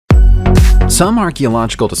Some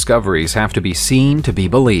archaeological discoveries have to be seen to be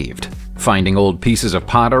believed. Finding old pieces of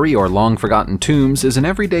pottery or long-forgotten tombs is an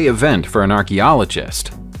everyday event for an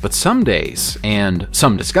archaeologist. But some days, and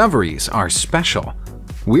some discoveries, are special.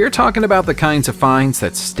 We're talking about the kinds of finds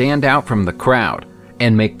that stand out from the crowd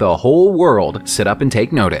and make the whole world sit up and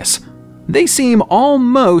take notice. They seem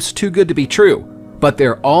almost too good to be true, but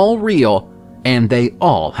they're all real and they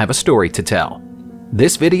all have a story to tell.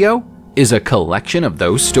 This video is a collection of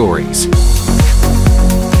those stories.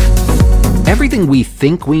 Everything we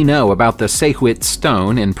think we know about the Sayhuite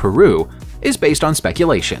stone in Peru is based on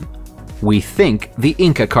speculation. We think the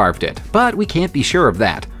Inca carved it, but we can't be sure of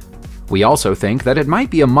that. We also think that it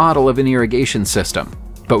might be a model of an irrigation system,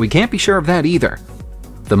 but we can't be sure of that either.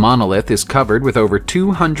 The monolith is covered with over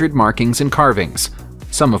 200 markings and carvings,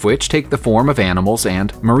 some of which take the form of animals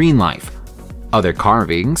and marine life. Other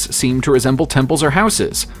carvings seem to resemble temples or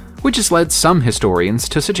houses, which has led some historians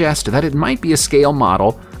to suggest that it might be a scale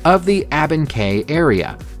model of the Abancay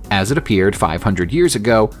area, as it appeared 500 years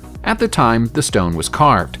ago at the time the stone was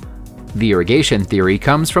carved. The irrigation theory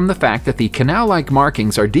comes from the fact that the canal-like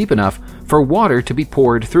markings are deep enough for water to be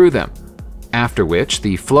poured through them, after which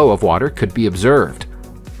the flow of water could be observed.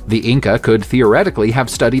 The Inca could theoretically have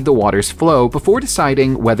studied the water's flow before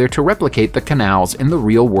deciding whether to replicate the canals in the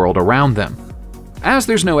real world around them. As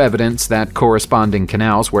there's no evidence that corresponding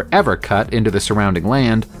canals were ever cut into the surrounding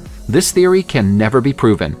land, this theory can never be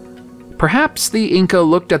proven. Perhaps the Inca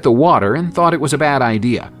looked at the water and thought it was a bad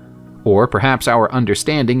idea. Or perhaps our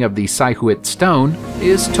understanding of the Sayhuite stone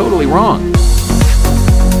is totally wrong.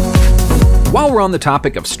 While we're on the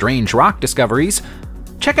topic of strange rock discoveries,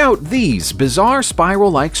 check out these bizarre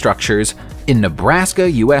spiral-like structures in Nebraska,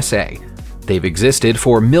 USA. They've existed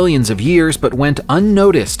for millions of years but went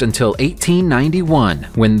unnoticed until 1891,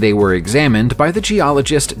 when they were examined by the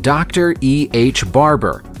geologist Dr. E.H.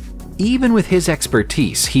 Barber. Even with his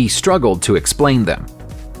expertise, he struggled to explain them.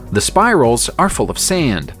 The spirals are full of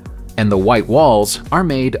sand, and the white walls are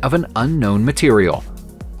made of an unknown material.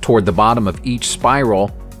 Toward the bottom of each spiral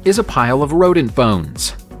is a pile of rodent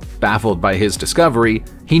bones. Baffled by his discovery,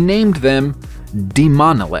 he named them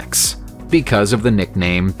demonoliths, because of the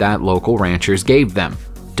nickname that local ranchers gave them,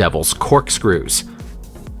 Devil's Corkscrews.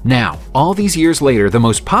 Now, all these years later, the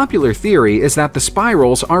most popular theory is that the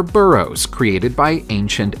spirals are burrows created by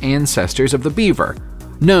ancient ancestors of the beaver,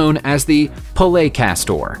 known as the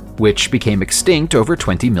Polecastor, which became extinct over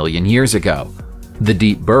 20 million years ago. The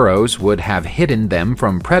deep burrows would have hidden them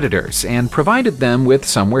from predators and provided them with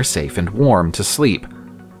somewhere safe and warm to sleep.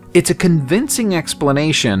 It's a convincing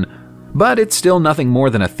explanation, but it's still nothing more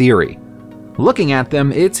than a theory. Looking at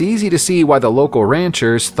them, it's easy to see why the local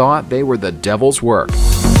ranchers thought they were the devil's work.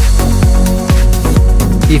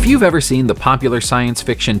 If you've ever seen the popular science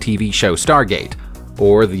fiction TV show Stargate,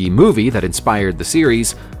 or the movie that inspired the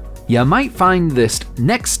series, you might find this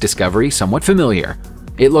next discovery somewhat familiar.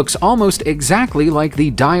 It looks almost exactly like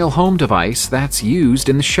the dial-home device that's used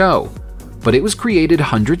in the show, but it was created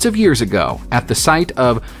hundreds of years ago at the site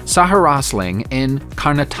of Saharasling in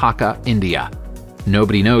Karnataka, India.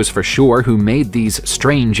 Nobody knows for sure who made these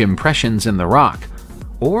strange impressions in the rock,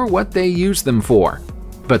 or what they used them for,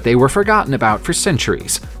 but they were forgotten about for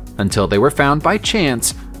centuries, until they were found by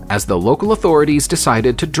chance as the local authorities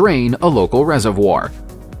decided to drain a local reservoir.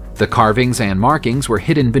 The carvings and markings were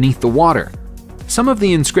hidden beneath the water. Some of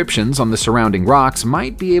the inscriptions on the surrounding rocks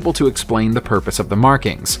might be able to explain the purpose of the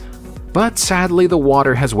markings, but sadly the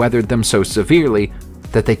water has weathered them so severely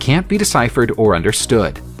that they can't be deciphered or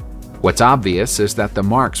understood. What's obvious is that the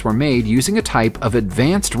marks were made using a type of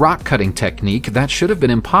advanced rock-cutting technique that should have been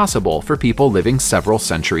impossible for people living several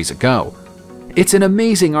centuries ago. It's an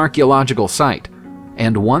amazing archaeological site,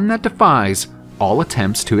 and one that defies all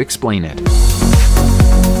attempts to explain it.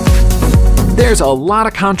 There's a lot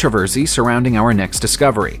of controversy surrounding our next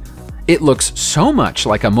discovery. It looks so much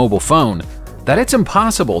like a mobile phone that it's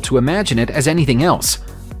impossible to imagine it as anything else,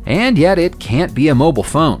 and yet it can't be a mobile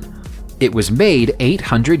phone. It was made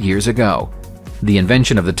 800 years ago. The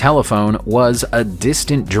invention of the telephone was a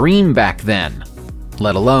distant dream back then,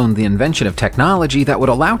 let alone the invention of technology that would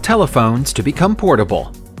allow telephones to become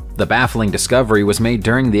portable. The baffling discovery was made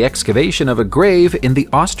during the excavation of a grave in the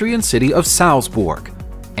Austrian city of Salzburg,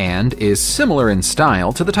 and is similar in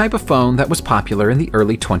style to the type of phone that was popular in the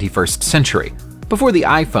early 21st century, before the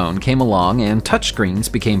iPhone came along and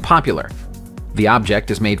touchscreens became popular. The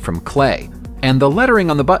object is made from clay, and the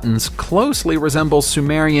lettering on the buttons closely resembles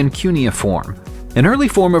Sumerian cuneiform, an early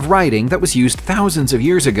form of writing that was used thousands of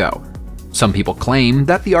years ago. Some people claim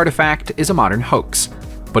that the artifact is a modern hoax,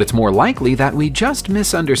 but it's more likely that we just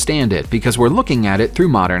misunderstand it because we're looking at it through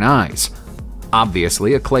modern eyes.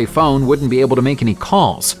 Obviously, a clay phone wouldn't be able to make any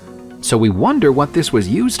calls, so we wonder what this was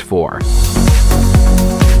used for.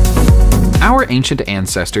 Our ancient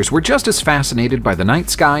ancestors were just as fascinated by the night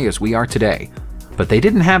sky as we are today, but they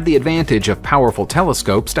didn't have the advantage of powerful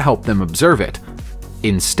telescopes to help them observe it.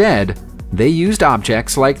 Instead, they used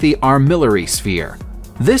objects like the armillary sphere.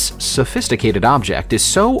 This sophisticated object is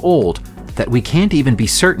so old that we can't even be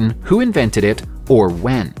certain who invented it or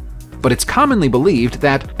when. But it's commonly believed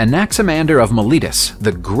that Anaximander of Miletus,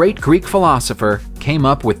 the great Greek philosopher, came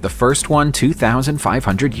up with the first one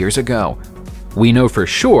 2,500 years ago. We know for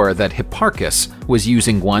sure that Hipparchus was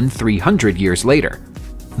using one 300 years later.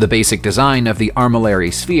 The basic design of the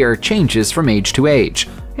armillary sphere changes from age to age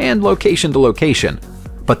and location to location,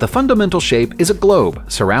 but the fundamental shape is a globe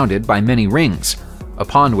surrounded by many rings,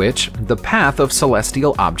 upon which the path of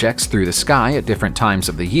celestial objects through the sky at different times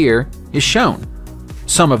of the year is shown.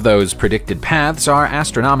 Some of those predicted paths are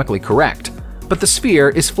astronomically correct, but the sphere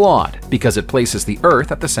is flawed because it places the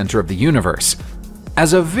Earth at the center of the universe.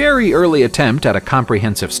 As a very early attempt at a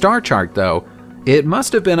comprehensive star chart, though, it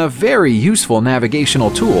must have been a very useful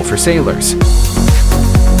navigational tool for sailors.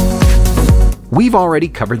 We've already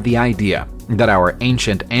covered the idea that our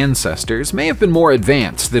ancient ancestors may have been more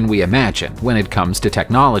advanced than we imagine when it comes to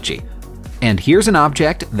technology. And here's an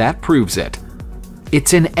object that proves it.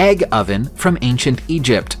 It's an egg oven from ancient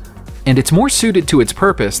Egypt, and it's more suited to its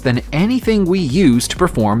purpose than anything we use to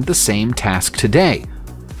perform the same task today.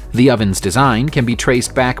 The oven's design can be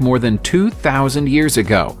traced back more than 2,000 years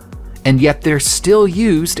ago, and yet they're still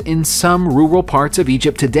used in some rural parts of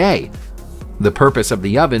Egypt today. The purpose of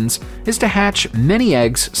the ovens is to hatch many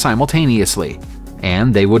eggs simultaneously,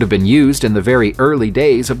 and they would have been used in the very early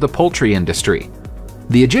days of the poultry industry.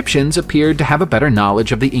 The Egyptians appeared to have a better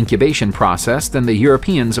knowledge of the incubation process than the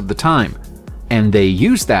Europeans of the time, and they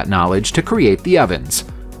used that knowledge to create the ovens.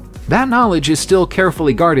 That knowledge is still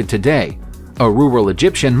carefully guarded today. A rural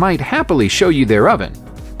Egyptian might happily show you their oven,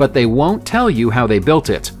 but they won't tell you how they built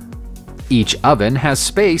it. Each oven has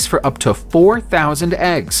space for up to 4,000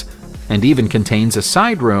 eggs, and even contains a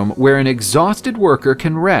side room where an exhausted worker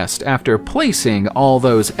can rest after placing all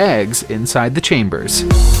those eggs inside the chambers.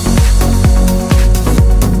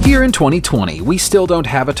 Here in 2020, we still don't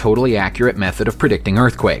have a totally accurate method of predicting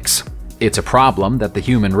earthquakes. It's a problem that the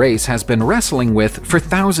human race has been wrestling with for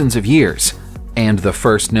thousands of years, and the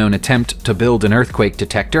first known attempt to build an earthquake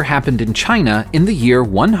detector happened in China in the year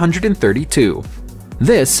 132.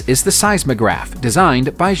 This is the seismograph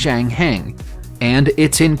designed by Zhang Heng, and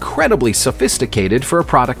it's incredibly sophisticated for a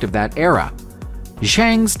product of that era.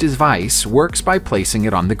 Zhang's device works by placing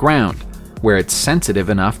it on the ground, where it's sensitive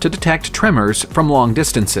enough to detect tremors from long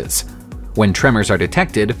distances. When tremors are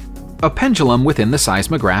detected, a pendulum within the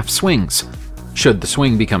seismograph swings. Should the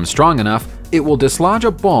swing become strong enough, it will dislodge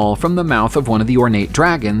a ball from the mouth of one of the ornate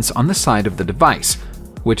dragons on the side of the device,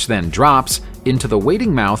 which then drops into the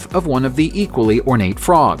waiting mouth of one of the equally ornate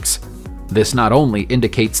frogs. This not only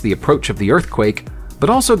indicates the approach of the earthquake, but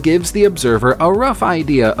also gives the observer a rough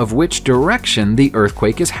idea of which direction the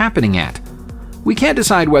earthquake is happening at. We can't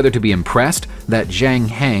decide whether to be impressed that Zhang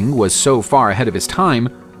Heng was so far ahead of his time,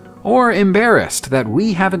 or embarrassed that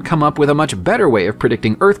we haven't come up with a much better way of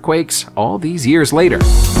predicting earthquakes all these years later.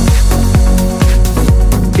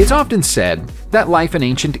 It's often said that life in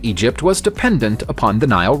ancient Egypt was dependent upon the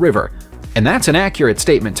Nile River, and that's an accurate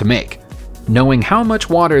statement to make. Knowing how much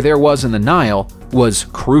water there was in the Nile was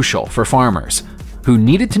crucial for farmers, who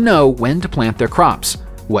needed to know when to plant their crops,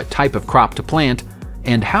 what type of crop to plant,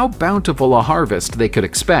 and how bountiful a harvest they could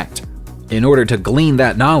expect. In order to glean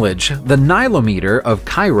that knowledge, the Nilometer of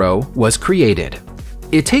Cairo was created.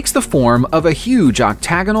 It takes the form of a huge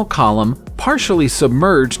octagonal column partially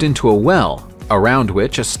submerged into a well, around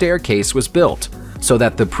which a staircase was built, so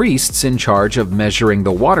that the priests in charge of measuring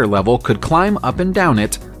the water level could climb up and down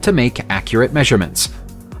it to make accurate measurements.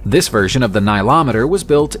 This version of the Nilometer was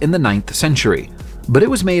built in the 9th century, but it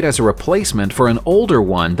was made as a replacement for an older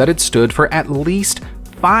one that had stood for at least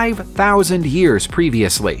 5,000 years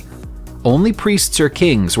previously. Only priests or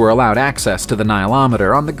kings were allowed access to the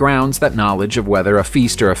Nilometer on the grounds that knowledge of whether a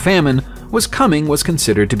feast or a famine was coming was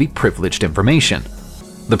considered to be privileged information.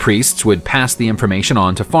 The priests would pass the information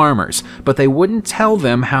on to farmers, but they wouldn't tell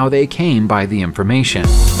them how they came by the information.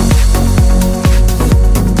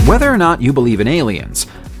 Whether or not you believe in aliens,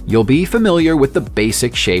 you'll be familiar with the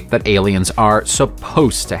basic shape that aliens are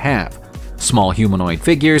supposed to have. Small humanoid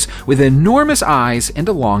figures with enormous eyes and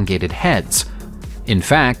elongated heads. In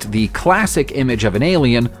fact, the classic image of an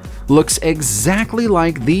alien looks exactly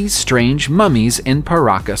like these strange mummies in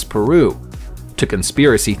Paracas, Peru. To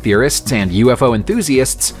conspiracy theorists and UFO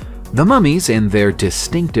enthusiasts, The mummies and their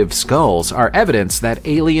distinctive skulls are evidence that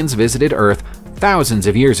aliens visited Earth thousands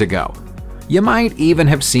of years ago. You might even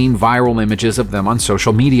have seen viral images of them on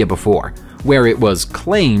social media before, where it was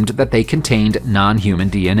claimed that they contained non-human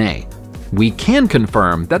DNA. We can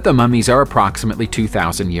confirm that the mummies are approximately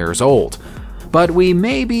 2,000 years old, but we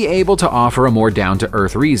may be able to offer a more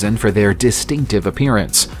down-to-earth reason for their distinctive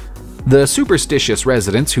appearance. The superstitious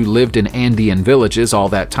residents who lived in Andean villages all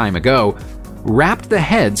that time ago wrapped the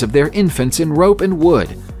heads of their infants in rope and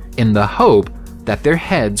wood in the hope that their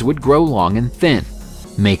heads would grow long and thin,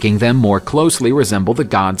 making them more closely resemble the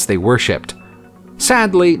gods they worshipped.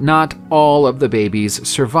 Sadly, not all of the babies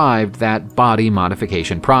survived that body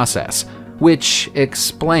modification process, which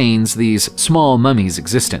explains these small mummies'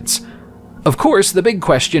 existence. Of course, the big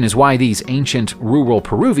question is why these ancient rural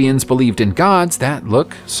Peruvians believed in gods that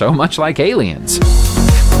look so much like aliens.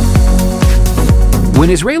 When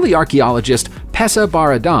Israeli archaeologist Pesa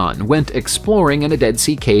Baradan went exploring in a Dead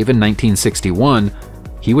Sea cave in 1961,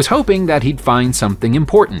 he was hoping that he'd find something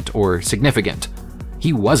important or significant.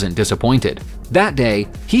 He wasn't disappointed. That day,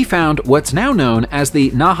 he found what's now known as the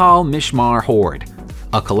Nahal Mishmar Hoard,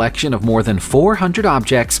 a collection of more than 400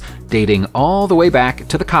 objects dating all the way back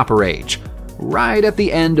to the Copper Age, right at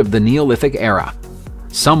the end of the Neolithic era.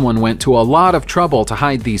 Someone went to a lot of trouble to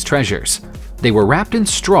hide these treasures. They were wrapped in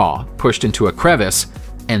straw, pushed into a crevice,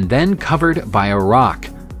 and then covered by a rock.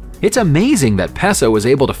 It's amazing that Pesa was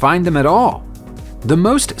able to find them at all. The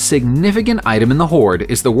most significant item in the hoard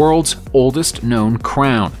is the world's oldest known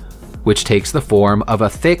crown, which takes the form of a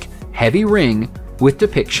thick, heavy ring with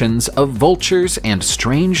depictions of vultures and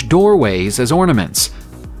strange doorways as ornaments.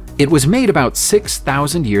 It was made about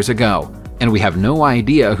 6,000 years ago, and we have no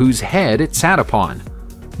idea whose head it sat upon.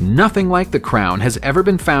 Nothing like the crown has ever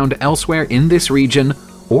been found elsewhere in this region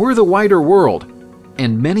or the wider world,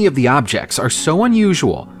 and many of the objects are so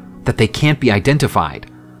unusual that they can't be identified.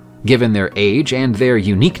 Given their age and their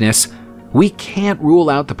uniqueness, we can't rule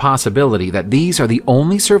out the possibility that these are the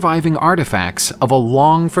only surviving artifacts of a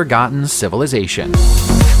long-forgotten civilization.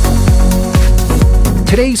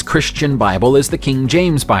 Today's Christian Bible is the King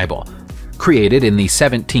James Bible, created in the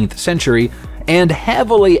 17th century and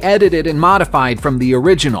heavily edited and modified from the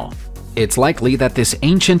original. It's likely that this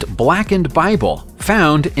ancient blackened Bible,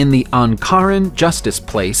 found in the Ankara Justice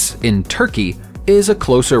Place in Turkey, is a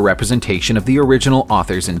closer representation of the original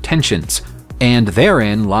author's intentions, and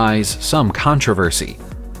therein lies some controversy.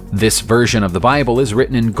 This version of the Bible is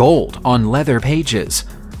written in gold on leather pages,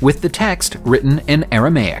 with the text written in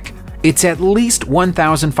Aramaic. It's at least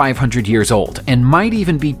 1,500 years old and might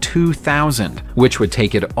even be 2,000, which would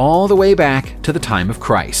take it all the way back to the time of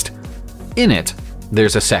Christ. In it,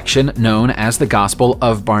 there's a section known as the Gospel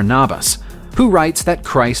of Barnabas, who writes that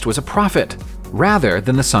Christ was a prophet rather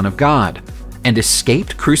than the Son of God, and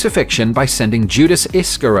escaped crucifixion by sending Judas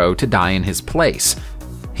Iscariot to die in his place.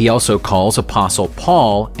 He also calls Apostle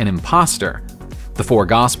Paul an impostor. The four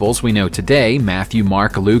Gospels we know today, Matthew,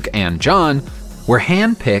 Mark, Luke, and John, were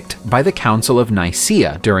handpicked by the Council of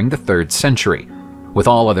Nicaea during the 3rd century, with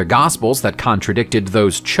all other Gospels that contradicted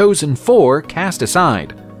those chosen four cast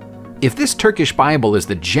aside. If this Turkish Bible is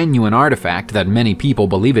the genuine artifact that many people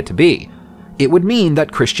believe it to be, it would mean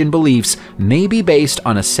that Christian beliefs may be based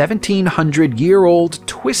on a 1,700-year-old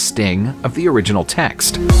twisting of the original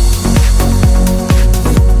text.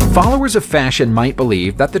 Followers of fashion might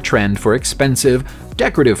believe that the trend for expensive,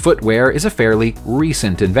 decorative footwear is a fairly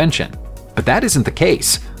recent invention, but that isn't the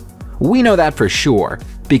case. We know that for sure,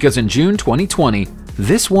 because in June 2020,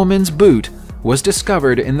 this woman's boot was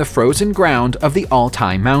discovered in the frozen ground of the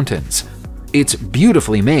Altai Mountains. It's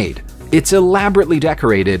beautifully made, it's elaborately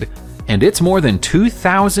decorated, and it's more than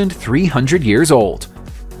 2,300 years old.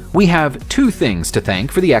 We have two things to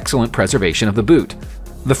thank for the excellent preservation of the boot.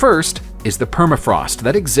 The first is the permafrost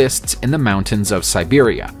that exists in the mountains of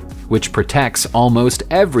Siberia, which protects almost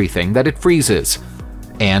everything that it freezes.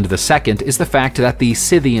 And the second is the fact that the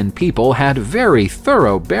Scythian people had very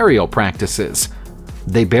thorough burial practices.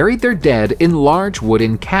 They buried their dead in large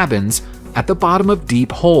wooden cabins at the bottom of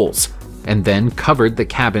deep holes, and then covered the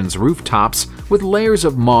cabin's rooftops with layers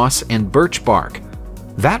of moss and birch bark.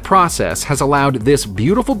 That process has allowed this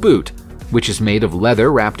beautiful boot, which is made of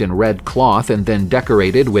leather wrapped in red cloth and then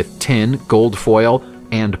decorated with tin, gold foil,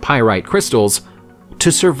 and pyrite crystals,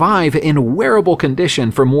 to survive in wearable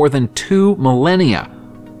condition for more than 2 millennia.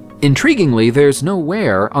 Intriguingly, there's no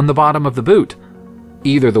wear on the bottom of the boot.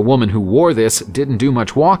 Either the woman who wore this didn't do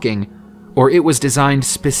much walking, or it was designed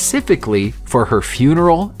specifically for her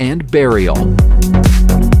funeral and burial.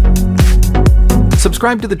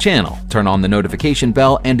 Subscribe to the channel, turn on the notification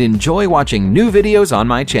bell, and enjoy watching new videos on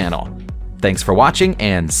my channel. Thanks for watching,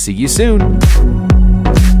 and see you soon!